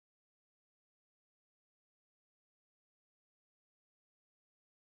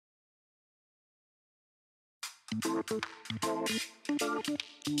I'd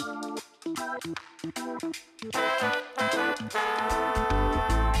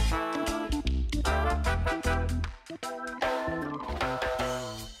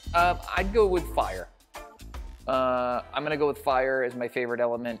go with fire. I'm gonna go with fire as my favorite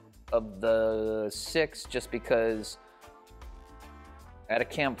element of the 6, just because at a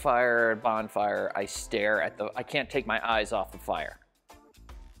campfire, bonfire, I stare at I can't take my eyes off the fire.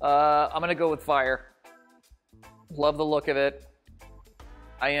 I'm gonna go with fire. Love the look of it.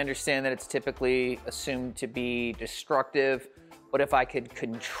 I understand that it's typically assumed to be destructive, but if I could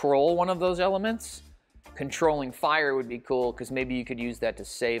control one of those elements, controlling fire would be cool, because maybe you could use that to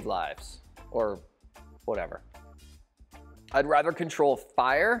save lives or whatever. I'd rather control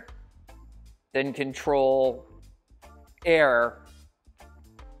fire than control air.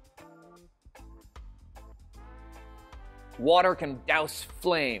 Water can douse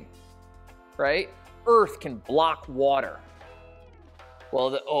flame, right? Earth can block water.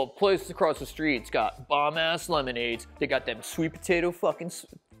 Well, the place across the street's got bomb-ass lemonades. They got them sweet potato fucking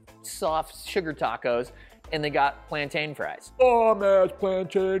soft sugar tacos, and they got plantain fries. Bomb-ass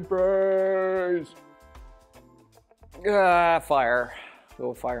plantain fries. Fire. Go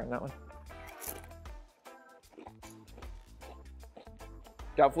with fire on that one.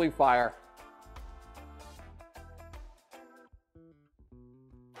 Definitely fire.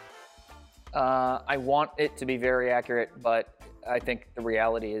 I want it to be very accurate, but I think the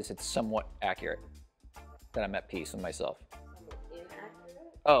reality is it's somewhat accurate. That I'm at peace with myself. Inaccurate?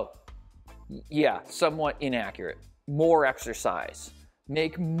 Oh, yeah, somewhat inaccurate. More exercise.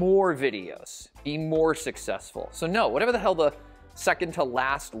 Make more videos. Be more successful. So no, whatever the hell the second to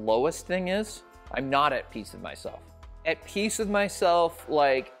last lowest thing is, I'm not at peace with myself. At peace with myself,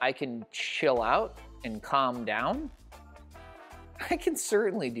 like I can chill out and calm down. I can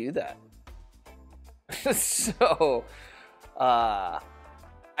certainly do that. So, I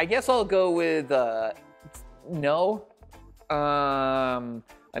guess I'll go with no. I'm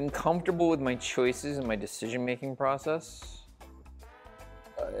comfortable with my choices and my decision-making process,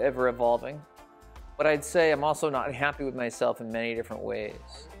 ever evolving. But I'd say I'm also not happy with myself in many different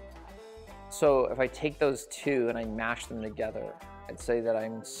ways. So if I take those two and I mash them together, I'd say that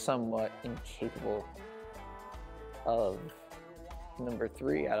I'm somewhat incapable of number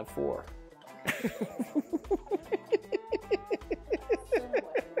 3 out of 4.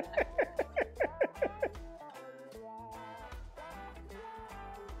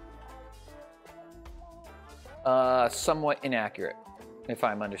 Somewhat inaccurate, if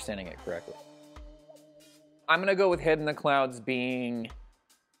I'm understanding it correctly. I'm gonna go with head in the clouds being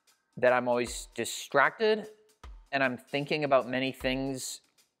that I'm always distracted and I'm thinking about many things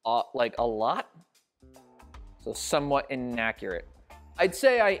like a lot. So somewhat inaccurate. I'd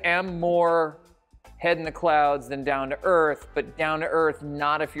say I am more head in the clouds than down to earth, but down to earth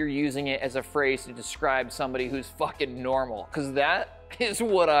not if you're using it as a phrase to describe somebody who's fucking normal, because that is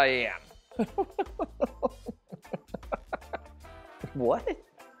what I am. What?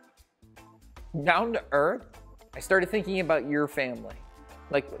 Down to earth? I started thinking about your family.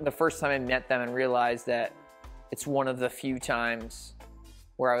 Like the first time I met them and realized that it's one of the few times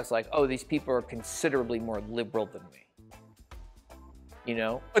where I was like, oh, these people are considerably more liberal than me. You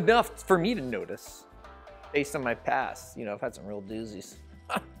know? Enough for me to notice based on my past. You know, I've had some real doozies.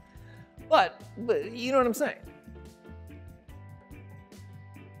 but you know what I'm saying?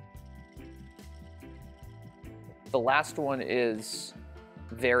 The last one is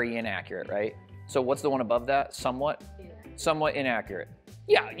very inaccurate, right? So what's the one above that? Somewhat? Somewhat inaccurate.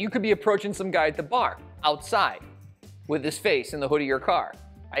 Yeah, you could be approaching some guy at the bar, outside, with his face in the hood of your car.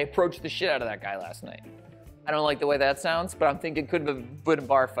 I approached the shit out of that guy last night. I don't like the way that sounds, but I'm thinking it could have been a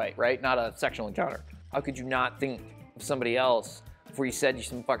bar fight, right? Not a sexual encounter. How could you not think of somebody else before you said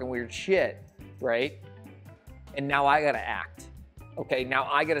some fucking weird shit, right? And now I gotta act. Okay, now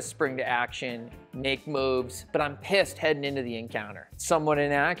I gotta spring to action, make moves, but I'm pissed heading into the encounter. Somewhat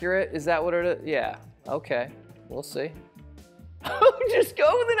inaccurate, is that what it is? Yeah, okay, we'll see. Just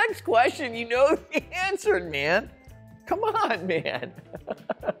go with the next question, you know the answer, man. Come on, man.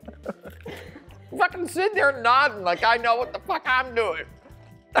 Fucking sit there nodding like I know what the fuck I'm doing.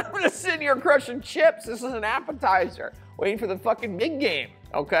 I'm gonna sit here crushing chips, this is an appetizer, waiting for the fucking big game,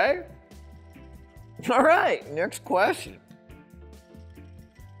 okay? All right, next question.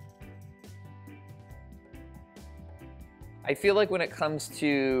 I feel like when it comes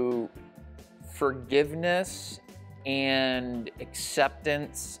to forgiveness and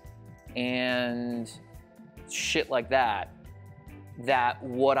acceptance and shit like that, that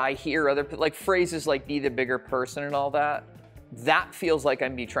what I hear other, like phrases like be the bigger person and all that, that feels like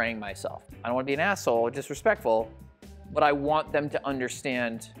I'm betraying myself. I don't want to be an asshole or disrespectful, but I want them to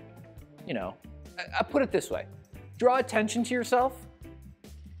understand, you know, I put it this way. Draw attention to yourself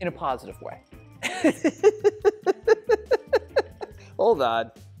in a positive way. Hold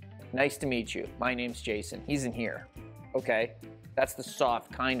on. Nice to meet you. My name's Jason. He's in here. Okay? That's the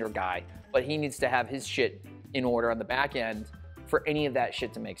soft, kinder guy. But he needs to have his shit in order on the back end for any of that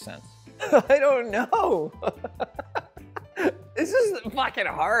shit to make sense. I don't know. This is fucking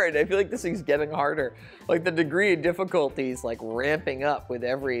hard. I feel like this thing's getting harder. Like the degree of difficulty is like ramping up with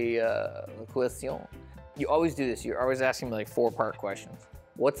every question. You always do this. You're always asking me like 4-part questions.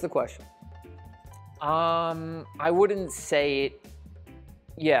 What's the question? I wouldn't say it.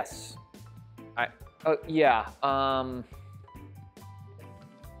 Yes. Yeah.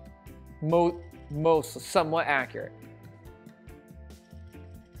 Most somewhat accurate.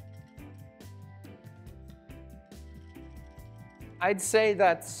 I'd say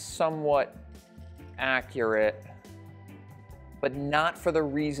that's somewhat accurate, but not for the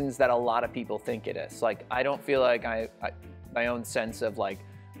reasons that a lot of people think it is. Like, I don't feel like my own sense of like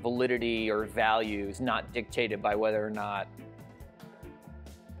validity or value is not dictated by whether or not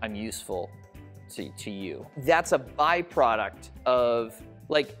I'm useful to you. That's a byproduct of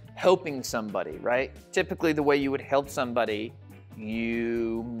like helping somebody, right? Typically the way you would help somebody,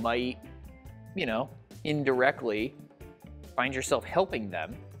 you might, you know, indirectly find yourself helping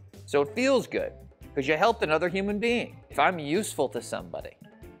them. So it feels good because you helped another human being. If I'm useful to somebody,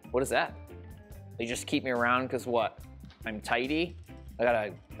 what is that? They just keep me around because what? I'm tidy. I got a,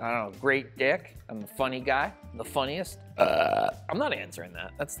 I don't know, great dick. I'm a funny guy. I'm the funniest. I'm not answering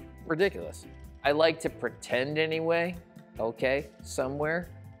that. That's ridiculous. I like to pretend anyway, okay, somewhere,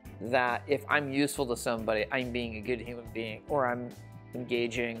 that if I'm useful to somebody, I'm being a good human being or I'm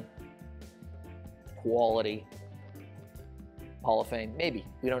engaging quality. Hall of Fame, maybe,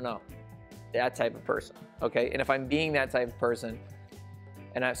 we don't know. That type of person, okay? And if I'm being that type of person,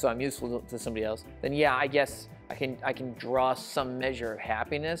 and so I'm useful to somebody else, then yeah, I guess I can draw some measure of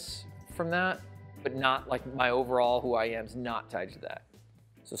happiness from that, but not like my overall who I am is not tied to that.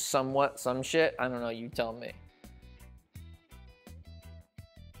 So somewhat, some shit, I don't know, you tell me.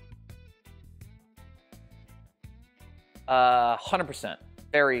 Uh, 100%,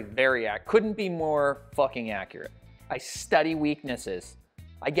 very, very accurate. Couldn't be more fucking accurate. I study weaknesses.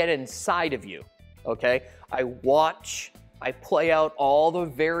 I get inside of you, okay? I watch, I play out all the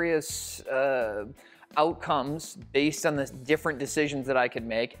various outcomes based on the different decisions that I could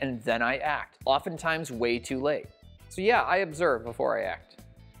make, and then I act, oftentimes way too late. So yeah, I observe before I act.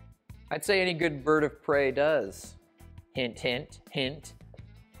 I'd say any good bird of prey does. Hint, hint, hint.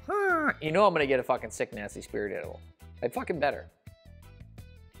 You know I'm gonna get a fucking sick, nasty spirit animal. I fucking better.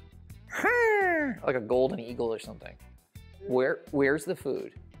 Like a golden eagle or something. Where's the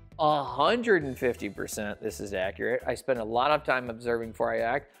food? 150% this is accurate. I spend a lot of time observing before I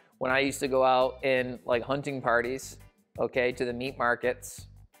act. When I used to go out in like hunting parties, okay, to the meat markets,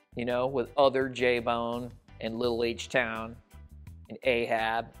 you know, with other J-Bone and Little H-Town and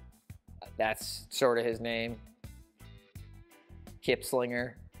Ahab, that's sort of his name.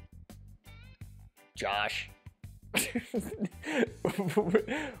 Kipslinger. Josh. When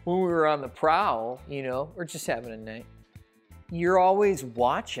we were on the prowl, you know, or just having a night, you're always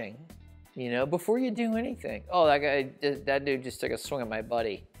watching, you know, before you do anything. Oh, that dude just took a swing at my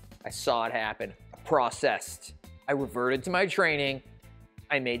buddy. I saw it happen. I processed. I reverted to my training.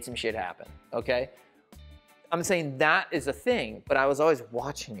 I made some shit happen, okay? I'm saying that is a thing, but I was always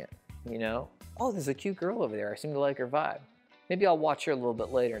watching it, you know? Oh, there's a cute girl over there. I seem to like her vibe. Maybe I'll watch her a little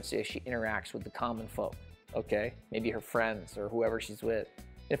bit later and see if she interacts with the common folk. Okay, maybe her friends or whoever she's with.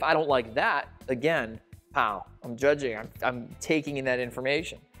 If I don't like that, again, pow, I'm judging, I'm taking in that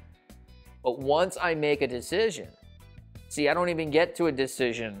information. But once I make a decision, see, I don't even get to a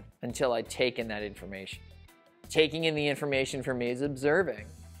decision until I take in that information. Taking in the information for me is observing.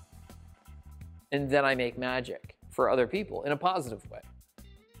 And then I make magic for other people in a positive way.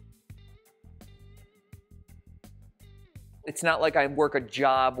 It's not like I work a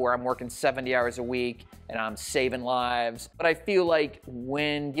job where I'm working 70 hours a week and I'm saving lives. But I feel like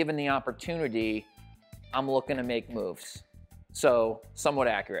when given the opportunity, I'm looking to make moves. So somewhat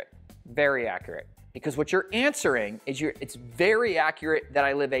accurate, very accurate. Because what you're answering is it's very accurate that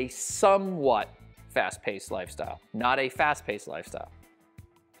I live a somewhat fast-paced lifestyle, not a fast-paced lifestyle,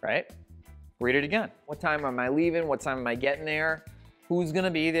 right? Read it again. What time am I leaving? What time am I getting there? Who's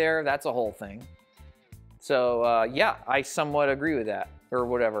gonna be there? That's a whole thing. So yeah, I somewhat agree with that, or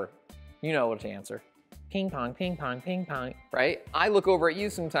whatever. You know what to answer. Ping pong, ping pong, ping pong, right? I look over at you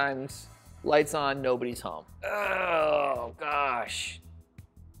sometimes Lights on, nobody's home. Oh, gosh.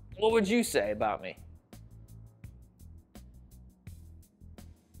 What would you say about me?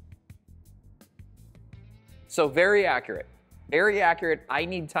 So very accurate. Very accurate. I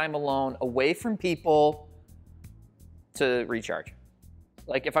need time alone, away from people to recharge.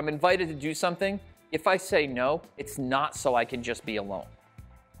 Like if I'm invited to do something, if I say no, it's not so I can just be alone.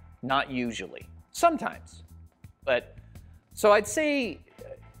 Not usually. Sometimes. But, so I'd say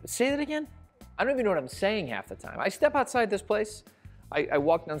that again? I don't even know what I'm saying half the time. I step outside this place, I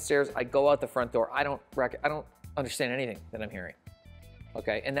walk downstairs, I go out the front door, I don't understand anything that I'm hearing.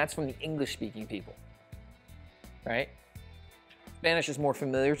 Okay, and that's from the English-speaking people, right? Spanish is more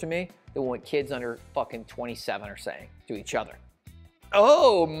familiar to me than what kids under fucking 27 are saying to each other.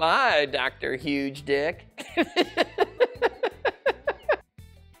 Oh my, Dr. Huge Dick.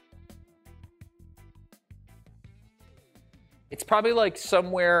 It's probably like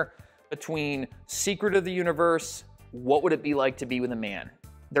somewhere between Secret of the Universe, what would it be like to be with a man?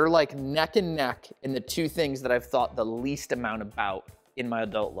 They're like neck and neck in the two things that I've thought the least amount about in my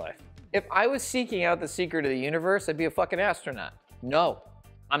adult life. If I was seeking out the secret of the universe, I'd be a fucking astronaut. No,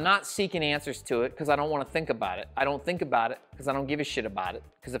 I'm not seeking answers to it because I don't want to think about it. I don't think about it because I don't give a shit about it.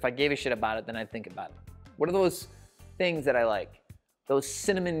 Because if I gave a shit about it, then I'd think about it. What are those things that I like? Those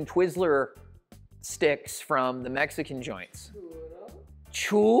cinnamon Twizzler sticks from the Mexican joints.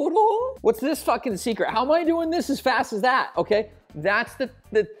 Churro? What's this fucking secret? How am I doing this as fast as that? Okay, that's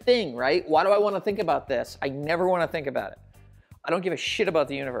the thing, right? Why do I want to think about this? I never want to think about it. I don't give a shit about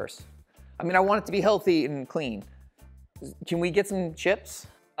the universe. I mean, I want it to be healthy and clean. Can we get some chips?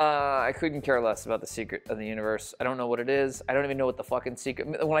 I couldn't care less about the secret of the universe. I don't know what it is. I don't even know what the fucking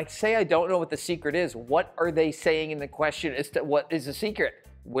secret. When I say I don't know what the secret is, what are they saying in the question as to what is the secret?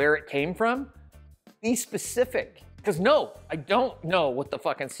 Where it came from? Be specific. Because no, I don't know what the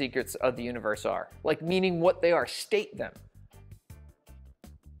fucking secrets of the universe are. Like, meaning what they are. State them.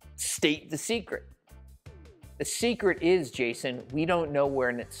 State the secret. The secret is, Jason, we don't know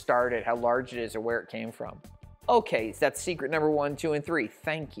where it started, how large it is, or where it came from. Okay, that's secret number 1, 2, and 3.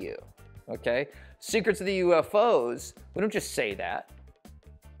 Thank you. Okay? Secrets of the UFOs, we don't just say that.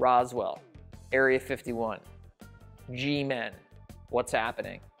 Roswell, Area 51, G-Men, what's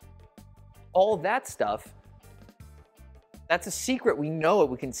happening? All that stuff, that's a secret. We know it.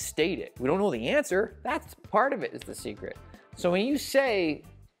 We can state it. We don't know the answer. That's part of it, is the secret. So when you say,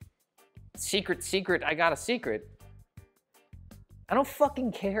 secret, I got a secret, I don't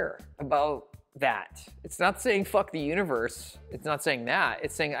fucking care about that. It's not saying fuck the universe. It's not saying that.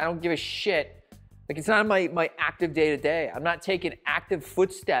 It's saying I don't give a shit. Like, it's not my active day-to-day. I'm not taking active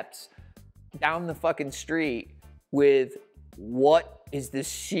footsteps down the fucking street with what is the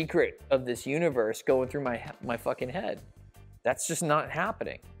secret of this universe going through my fucking head. That's just not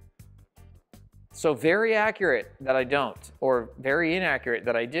happening. So very accurate that I don't, or very inaccurate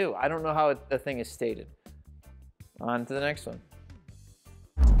that I do. I don't know how the thing is stated. On to the next one.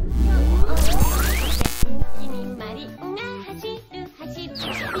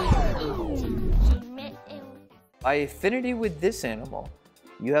 By affinity with this animal,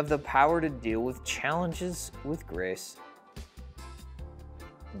 you have the power to deal with challenges with grace.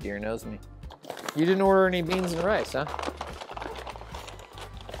 Deer knows me. You didn't order any beans and rice, huh?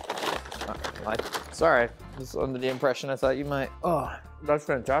 Sorry, I was under the impression I thought you might. Oh, that's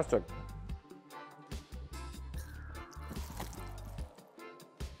fantastic.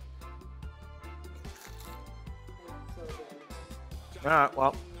 All right,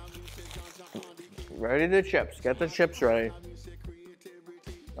 well, ready the chips. Get the chips ready.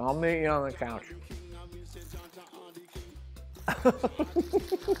 I'll meet you on the couch.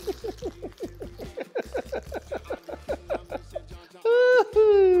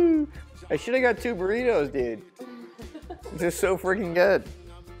 I should have got 2 burritos, dude. They're so freaking good.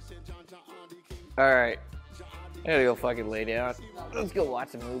 All right, I gotta go fucking lay down. Let's go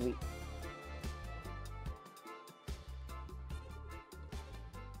watch a movie.